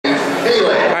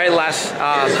right, last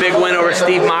big win over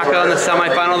Steve Mocco in the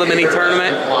semifinal of the mini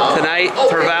tournament tonight.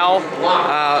 Tervel,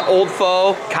 old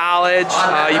foe, college.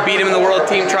 You beat him in the World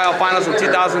Team Trial Finals in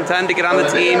 2010 to get on the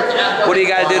team. What do you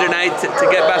got to do tonight to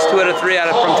get best 2 out of 3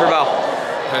 from Tervel?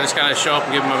 I just got to show up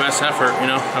and give my best effort. You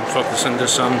know, I'm focusing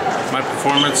just on my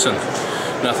performance and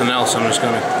nothing else. I'm just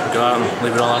going to go out and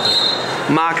leave it all out there.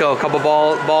 Mocco, a couple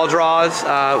ball draws.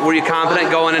 Were you confident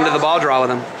going into the ball draw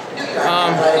with him?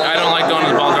 I don't like going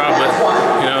to the ball draw, but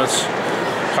you know, it's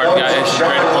a hard guy. He's a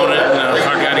great opponent and a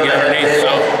hard guy to get underneath.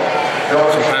 So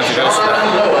sometimes it goes to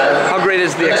that. How great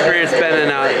has the experience been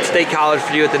in State College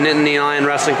for you at the Nittany Lion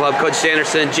Wrestling Club? Coach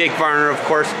Sanderson, Jake Varner, of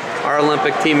course, our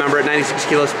Olympic team member at 96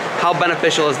 kilos. How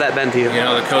beneficial has that been to you? You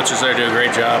know, the coaches there do a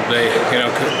great job. They, you know,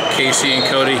 Casey and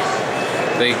Cody,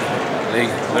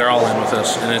 they're all in with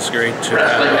us, and it's great to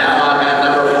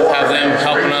have them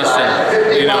helping us.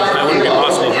 And you know, that wouldn't be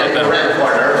possible without them.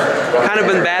 Kind of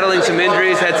been battling some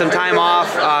injuries, had some time off.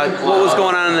 What was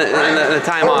going on in the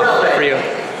time off for you?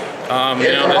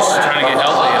 You know, just trying to get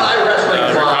healthy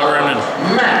and recovering and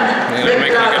you know,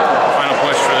 making a good final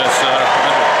push for this.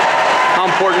 How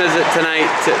important is it tonight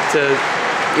to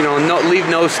you know, leave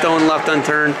no stone left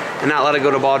unturned and not let it go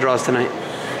to ball draws tonight?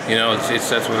 You know, that's what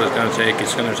it's going to take.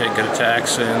 It's going to take good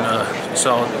attacks and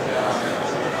solid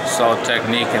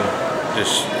technique, and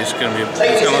just it's going to be a lot of fun.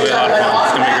 It's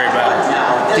going to be a great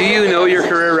battle. Do you know your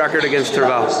career record against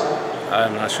Tervel?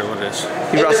 I'm not sure what it is.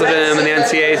 You wrestled him in the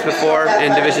NCAAs before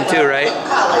in Division II, right?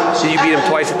 Did you beat him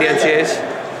twice at the NCAAs?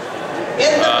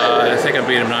 I think I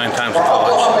beat him 9 times in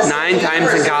college. 9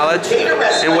 times in college?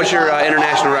 And what's your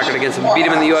international record against him? You beat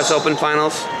him in the U.S. Open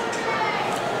finals?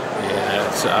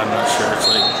 I'm not sure. It's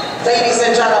like ladies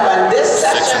and gentlemen, this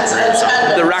session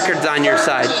the record's on your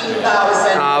side.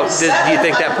 Do you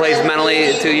think that plays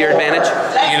mentally to your advantage?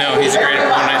 You know, he's a great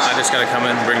opponent. I just got to come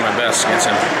in and bring my best against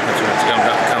him. That's what it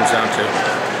comes down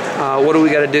to. What do we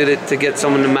got to do to get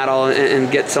someone to medal and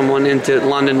get someone into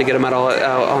London to get a medal at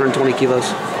 120 kilos?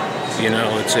 You know,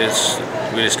 we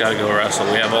just got to go wrestle.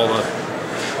 We have all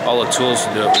the tools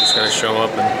to do it. We just got to show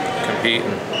up and compete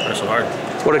and wrestle hard.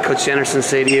 What did Coach Sanderson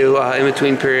say to you in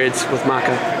between periods with Mocco?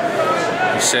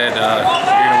 He said, you're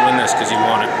going to win this because you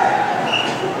want it.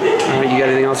 You got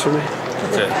anything else for me?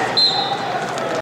 That's it.